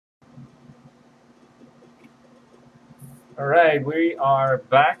Alright, we are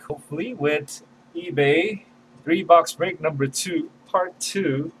back hopefully with eBay 3-box break number 2, part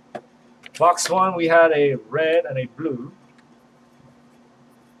 2. Box 1 we had a red and a blue.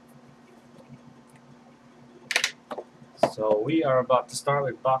 So we are about to start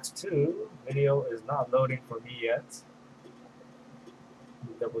with box 2. Video is not loading for me yet.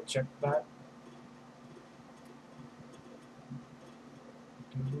 Double check that.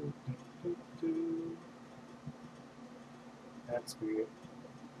 That's weird.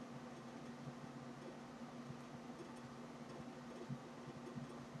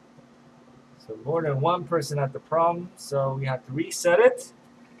 So more than one person had the problem, so we have to reset it.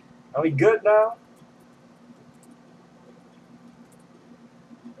 Are we good now?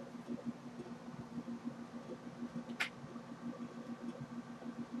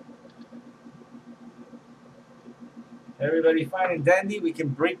 Everybody fine and dandy. We can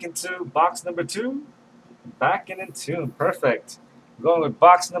break into box number 2. Back and in tune. Perfect. Going with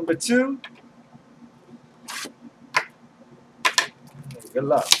box number 2. Good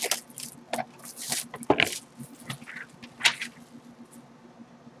luck.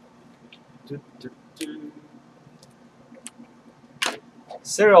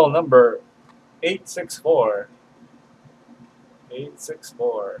 Serial number 864.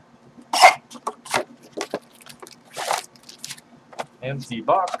 864. Empty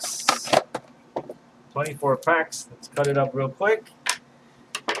box. 24 packs. Let's cut it up real quick.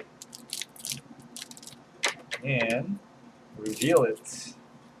 And reveal it.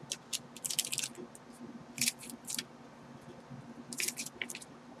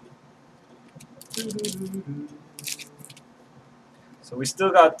 So we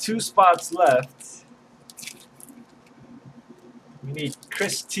still got 2 spots left. We need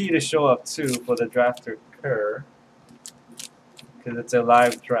Chris T to show up too for the draft to occur, because it's a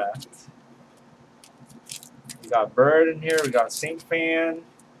live draft. We got Bird in here, we got Saint Fan,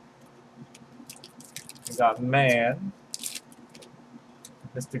 we got Man.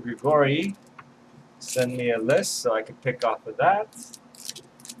 Mr. Grigori, send me a list so I can pick off of that.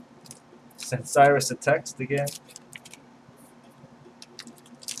 Send Cyrus a text again.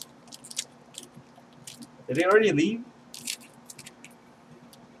 Did he already leave?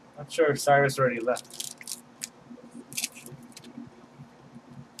 Not sure if Cyrus already left.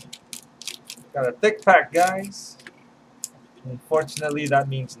 Got a thick pack, guys. Unfortunately, that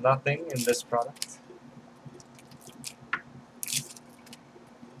means nothing in this product.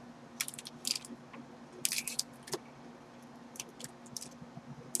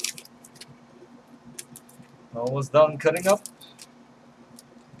 Almost done cutting up.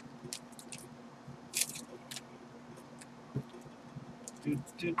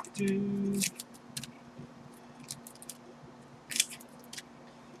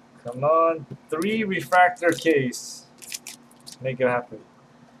 Come on, 3 refractor case. Make it happen.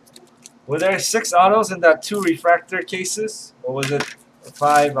 Were there 6 autos in that 2 refractor cases, or was it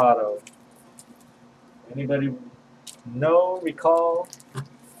 5 auto? Anybody know, recall?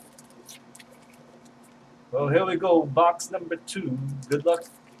 Well, here we go, box number 2. Good luck.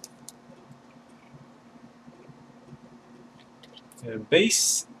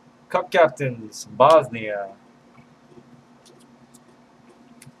 Base Cup Captains, Bosnia.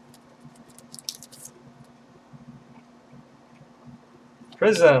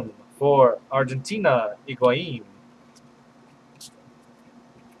 Prizm for Argentina, Higuain.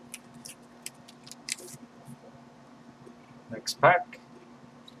 Next pack.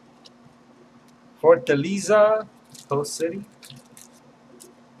 Fortaleza, Post City.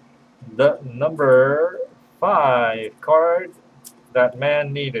 The number 5 card that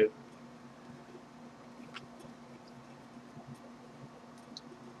man needed.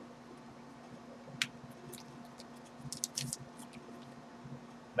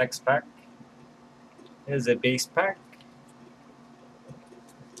 Next pack is a base pack.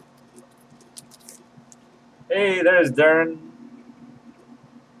 Hey, there's Dern.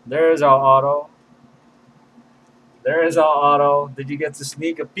 There's our auto. There's our auto. Did you get to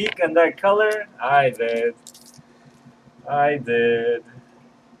sneak a peek on that color? I did. I did.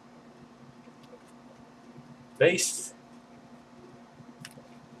 Base.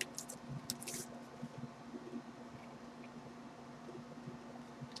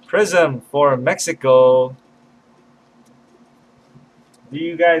 Prizm for Mexico. Do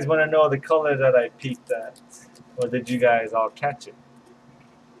you guys want to know the color that I peeked at? Or did you guys all catch it?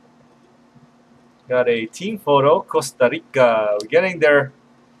 Got a team photo, Costa Rica. We're getting there.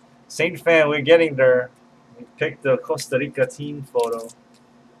 Saint Fan, we're getting there. We picked the Costa Rica team photo.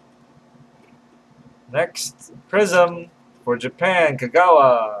 Next, Prizm for Japan,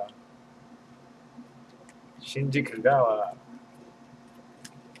 Kagawa. Shinji Kagawa.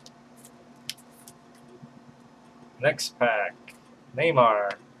 Next pack.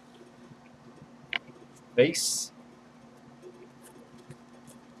 Neymar. Base.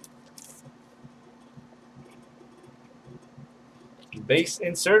 Base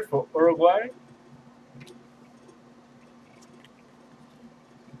insert for Uruguay.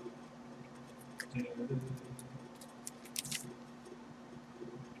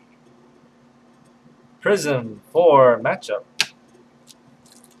 Prizm for matchup.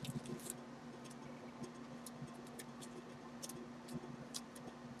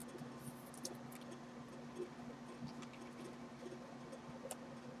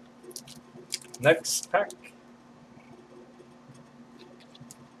 Next pack.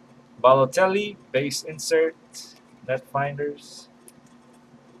 Balotelli, base insert, net finders.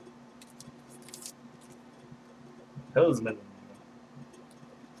 Hillsman.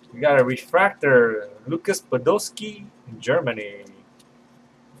 We got a refractor, Lucas Podolski, Germany.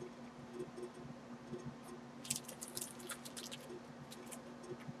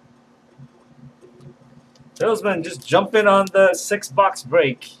 Hillsman, just jump in on the 6-box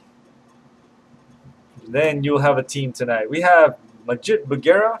break. Then you'll have a team tonight. We have Majid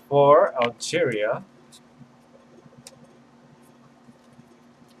Bagheera for Algeria.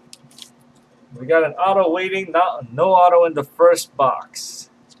 We got an auto waiting, no auto in the first box.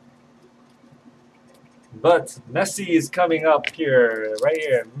 But Messi is coming up here, right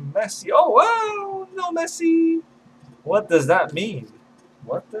here. Messi. Oh, wow! No Messi. What does that mean?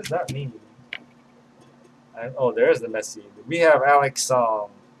 What does that mean? Oh, there's the Messi. We have Alex Song.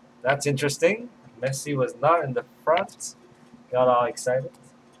 That's interesting. Messi was not in the front. Got all excited.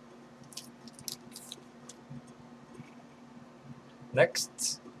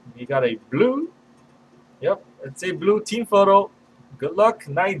 Next, we got a blue. Yep, it's a blue team photo. Good luck,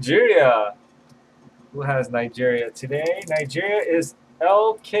 Nigeria. Who has Nigeria today? Nigeria is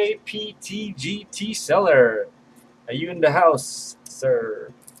LKPTGT Seller. Are you in the house,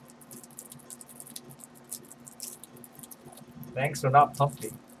 sir? Thanks for not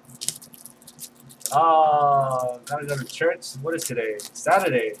pumping. Gotta go to church. What is today?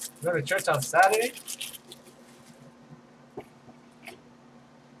 Saturday. You go to church on Saturday?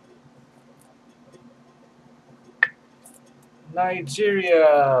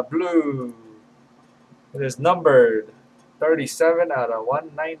 Nigeria blue. It is numbered 37 out of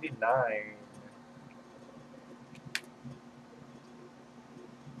 199.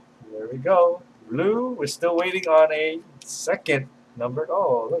 There we go. Blue. We're still waiting on a second numbered.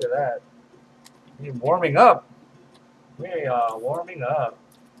 Oh, look at that. We're warming up. We are warming up.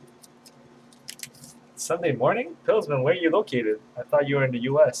 Sunday morning? Pillsman, where are you located? I thought you were in the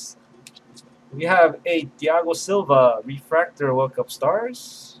U.S. We have a Thiago Silva refractor World Cup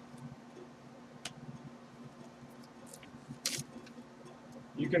stars.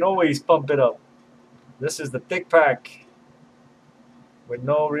 You can always pump it up. This is the thick pack with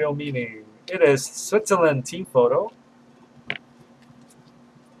no real meaning. It is Switzerland team photo.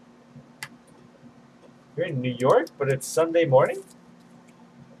 You're in New York, but it's Sunday morning.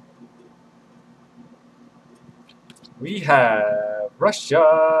 We have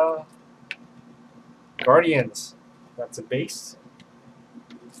Russia. Guardians. That's a base.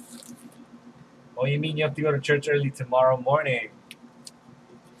 Oh, you mean you have to go to church early tomorrow morning?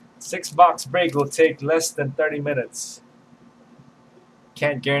 6-box break will take less than 30 minutes.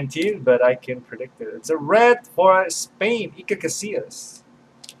 Can't guarantee it, but I can predict it. It's a red for Spain, Iker Casillas.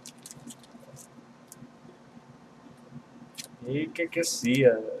 Iker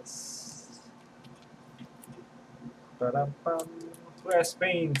Casillas. Ba-dum-bum. Who has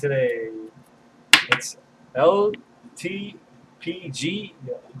Spain today? It's LTPG,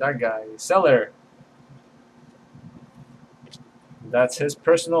 that guy, Seller. That's his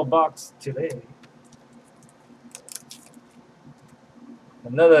personal box today.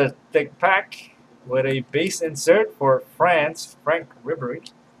 Another thick pack with a base insert for France, Frank Ribery.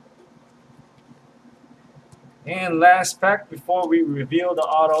 And last pack before we reveal the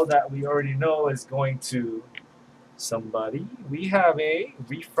auto that we already know is going to somebody. We have a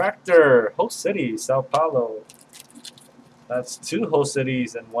refractor, Host City, Sao Paulo. That's 2 Host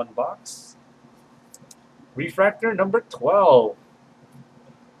Cities in 1 box. Refractor number 12.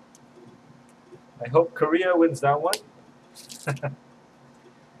 I hope Korea wins that one.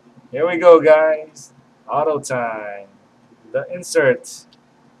 Here we go, guys. Auto time. The insert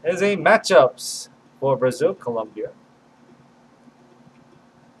is a matchups for Brazil, Colombia.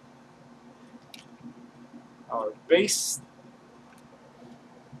 Our base.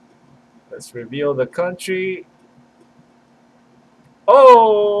 Let's reveal the country.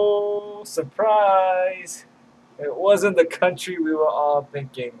 Oh, surprise! It wasn't the country we were all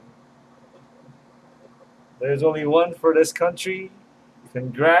thinking. There's only one for this country.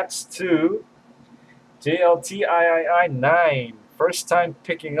 Congrats to JLTIII 9. First time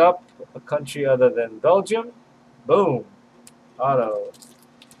picking up a country other than Belgium. Boom. Auto.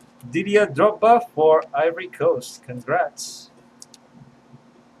 Didier Drogba for Ivory Coast. Congrats.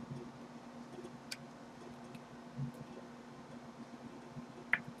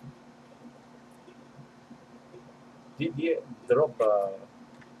 Didier Drogba.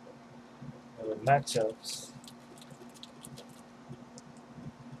 The matchups.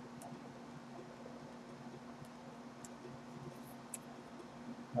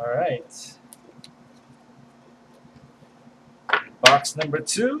 All right. Box number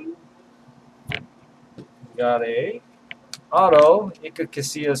 2. Got a auto Iker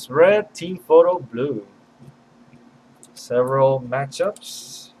Casillas red, team photo blue. Several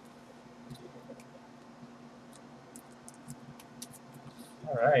matchups.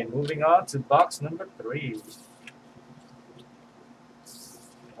 All right, moving on to box number 3.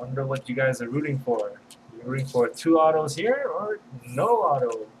 Wonder what you guys are rooting for. You rooting for 2 autos here or no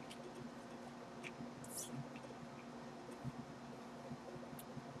auto?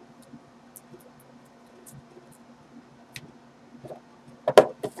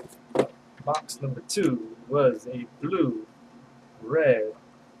 Box number 2 was a blue, red,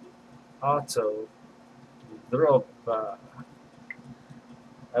 auto, Drogba.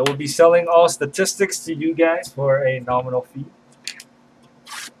 I will be selling all statistics to you guys for a nominal fee.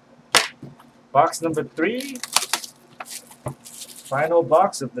 Box number 3. Final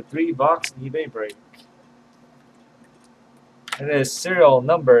box of the 3-box eBay break. It is serial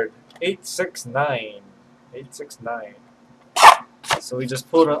numbered 869. 869. So we just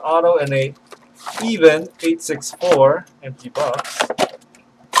pulled an auto and a even 864 empty box.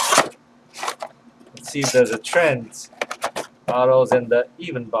 Let's see if there's a trend. Autos in the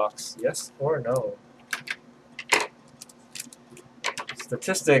even box, yes or no?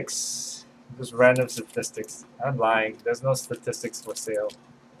 Statistics, just random statistics. I'm lying. There's no statistics for sale.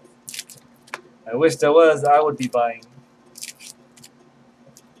 I wish there was. I would be buying.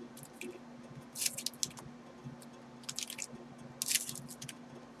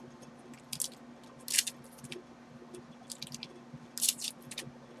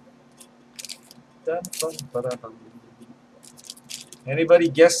 Dun, dun, ba-da-dum. Anybody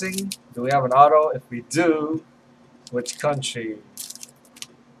guessing? Do we have an auto? If we do, which country?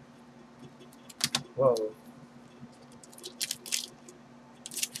 Whoa.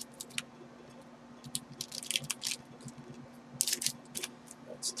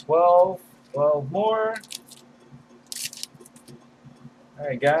 That's 12. 12 more.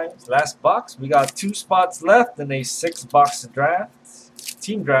 Alright guys, last box. We got 2 spots left in a 6-box draft.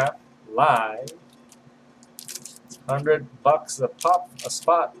 Team draft live. $100 a pop, a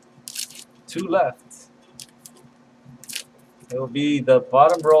spot. 2 left. It will be the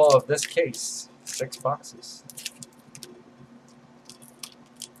bottom row of this case. 6 boxes.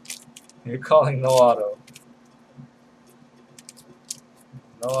 You're calling no auto.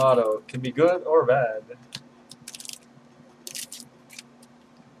 No auto. Can be good or bad.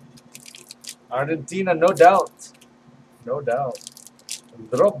 Argentina, no doubt. No doubt.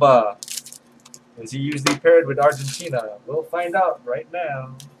 Drogba. Is he usually paired with Argentina? We'll find out right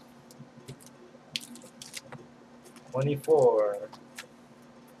now. 24.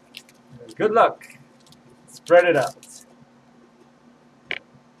 Good luck. Spread it out.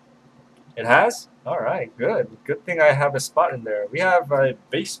 It has? Alright, good. Good thing I have a spot in there. We have a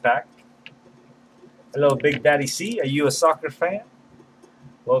base pack. Hello, Big Daddy C. Are you a soccer fan?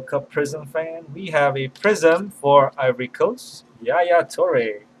 World Cup Prizm fan? We have a Prizm for Ivory Coast. Yaya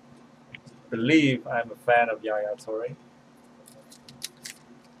Toure. Believe I'm a fan of Yaya Toure.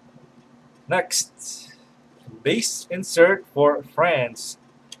 Next, base insert for France.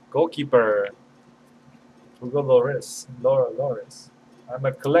 Goalkeeper. Hugo Lloris. Lloris. I'm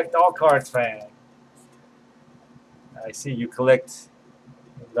a collect all cards fan. I see you collect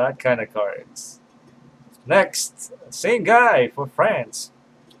that kind of cards. Next, same guy for France.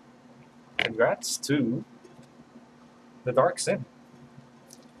 Congrats to the Dark Sim.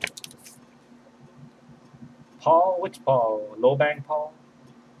 Paul, which Paul? Lobang Paul.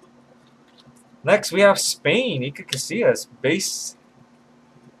 Next, we have Spain. Iker Casillas, base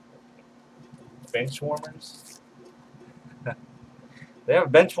bench warmers. They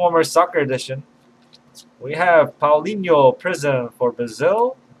have bench warmers soccer edition. We have Paulinho Prizm for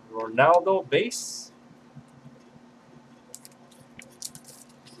Brazil. Ronaldo base.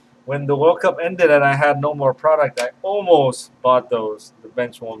 When the World Cup ended and I had no more product, I almost bought those, the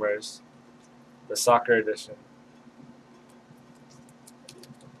bench warmers, the soccer edition.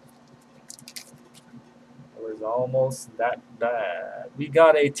 was almost that bad. We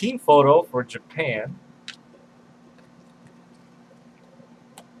got a team photo for Japan.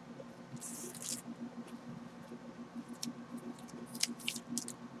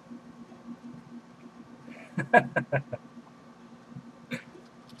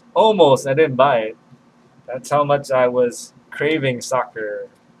 Almost, I didn't buy it. That's how much I was craving soccer.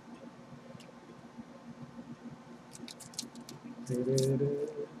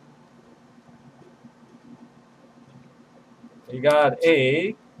 We got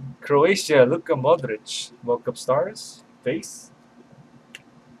a Croatia Luka Modric World Cup Stars base.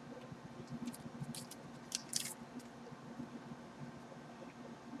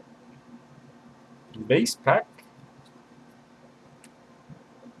 Base pack.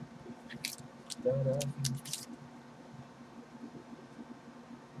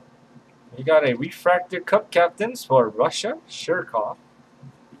 We got a Refractor Cup Captains for Russia, Shirkov.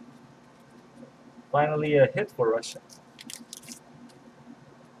 Finally a hit for Russia.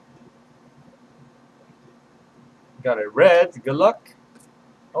 Got a red, good luck.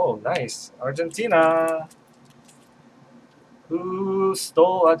 Oh, nice. Argentina. Who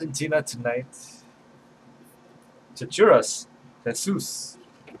stole Argentina tonight? Chichuras. Jesus.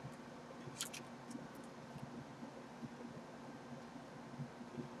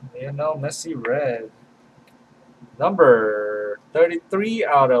 Lionel Messi red. Number 33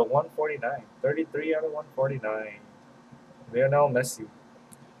 out of 149. 33 out of 149. Lionel Messi.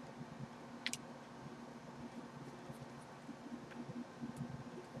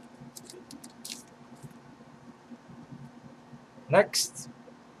 Next,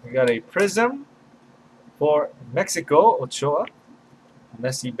 we got a Prizm for Mexico, Ochoa.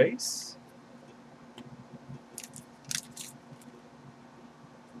 Messi base.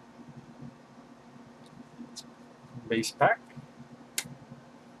 Base pack.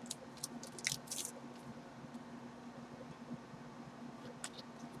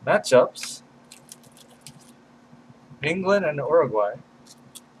 Matchups. England and Uruguay.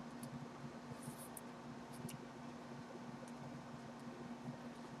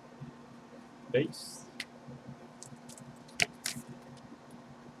 Base.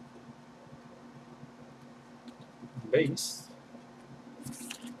 Base.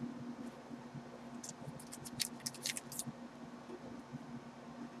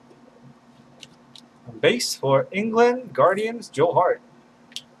 Base for England, Guardians, Joe Hart.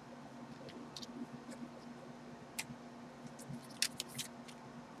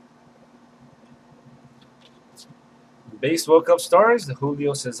 Base World Cup Stars,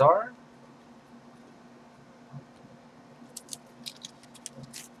 Julio Cesar.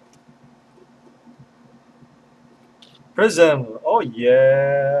 Prizm, oh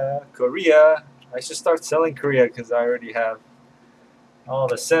yeah, Korea. I should start selling Korea because I already have all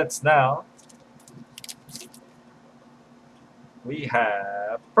the sets now. We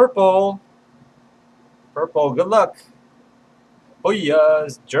have purple. Purple, good luck. Oh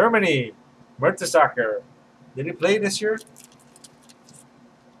yes, Germany. Mertesacker. Did he play this year?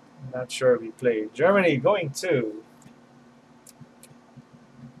 Not sure if he played. Germany going to.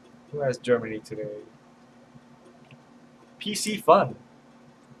 Who has Germany today? PC Fun.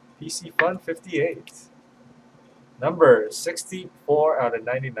 PC Fun 58. Number 64 out of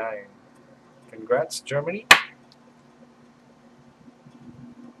 99. Congrats, Germany.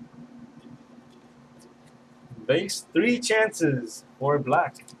 Base, 3 chances for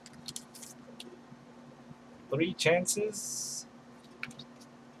black. 3 chances.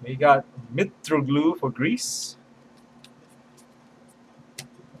 We got Mitroglou for Greece.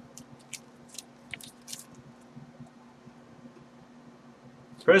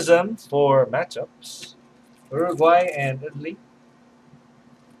 Prizm for matchups. Uruguay and Italy.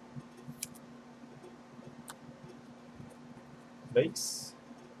 Base.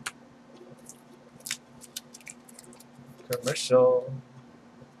 Commercial.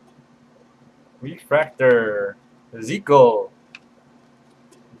 Refractor. Zico.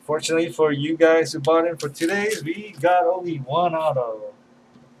 Unfortunately for you guys who bought in for today's, we got only 1 auto.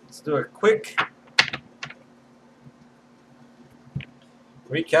 Let's do a quick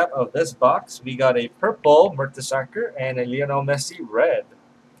recap of this box. We got a purple Mertesacker and a Lionel Messi red.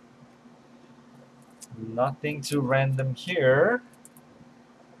 Nothing too random here.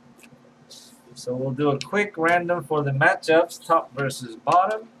 So we'll do a quick random for the matchups, top versus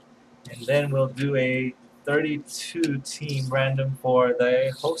bottom. And then we'll do a 32 team random for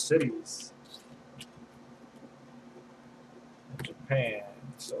the host cities. Japan.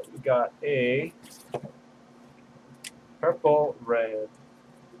 So we got a purple, red.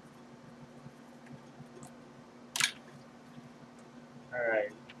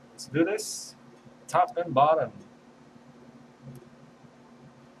 Alright, let's do this. top and bottom.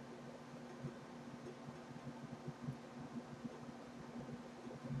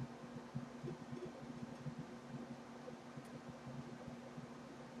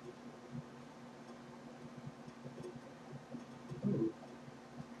 Ooh.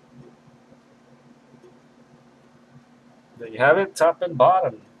 There you have it, top and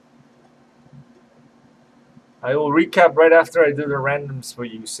bottom. I will recap right after I do the randoms for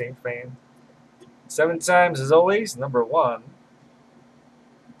you, Saint fan. 7 times as always. Number 1,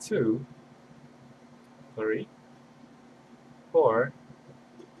 2, 3, 4,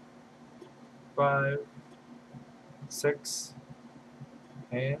 5, 6,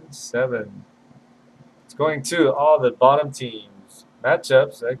 and 7. It's going to all the bottom teams.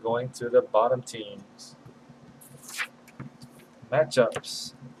 Matchups are going to the bottom teams.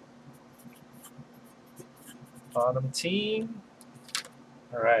 Matchups. Bottom team.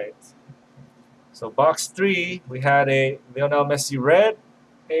 All right. So box 3, we had a Lionel Messi red,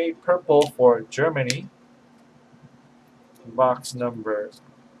 a purple for Germany. Box number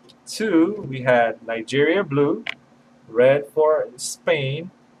 2, we had Nigeria blue, red for Spain,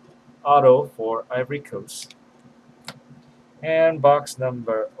 auto for Ivory Coast. And box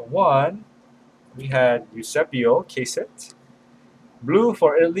number 1, we had Eusebio Caset, blue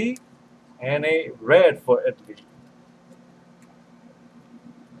for Italy, and a red for Italy.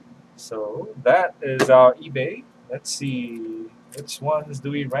 So that is our eBay. Let's see which ones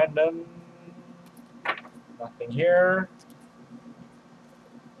do we random. Nothing here.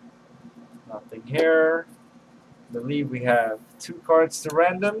 Nothing here. I believe we have 2 cards to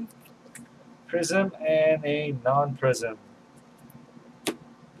random. Prism and a non-prism.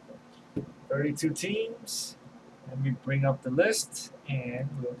 32 teams. Let me bring up the list and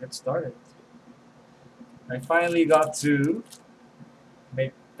we'll get started. I finally got to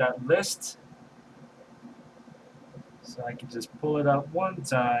make that list. So I can just pull it up one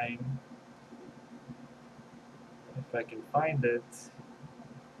time. If I can find it.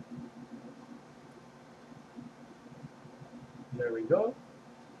 There we go.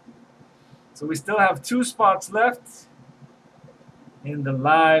 So we still have 2 spots left in the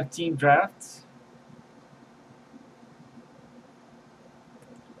live team draft.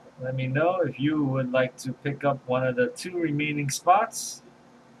 Let me know if you would like to pick up one of the 2 remaining spots.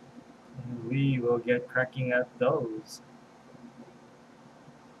 And we will get cracking at those.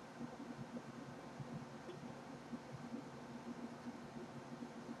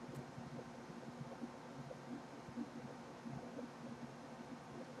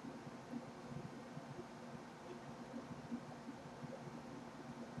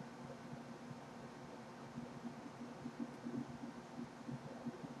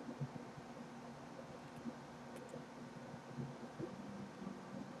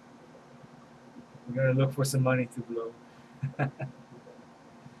 We're going to look for some money to blow.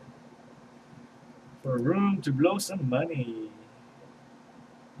 For room to blow some money.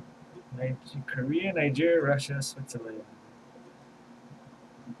 Korea, Nigeria, Russia, Switzerland.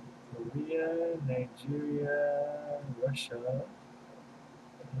 Korea, Nigeria, Russia,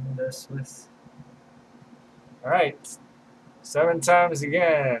 and the Swiss. Alright, 7 times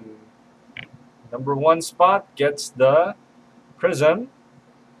again. Number 1 spot gets the Prism.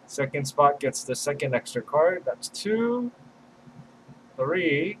 Second spot gets the second extra card. That's 2,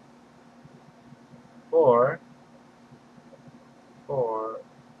 3, 4,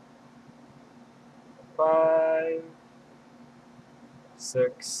 5,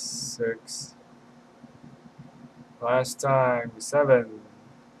 6. Last time, 7.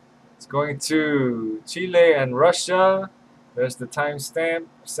 It's going to Chile and Russia. There's the timestamp,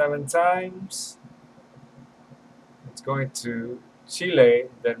 7 times. It's going to Chile,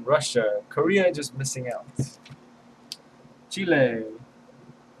 then Russia. Korea just missing out. Chile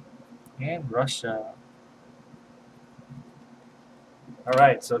and Russia.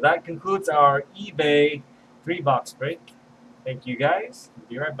 Alright, so that concludes our eBay 3-box break. Thank you guys.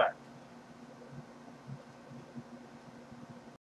 Be right back.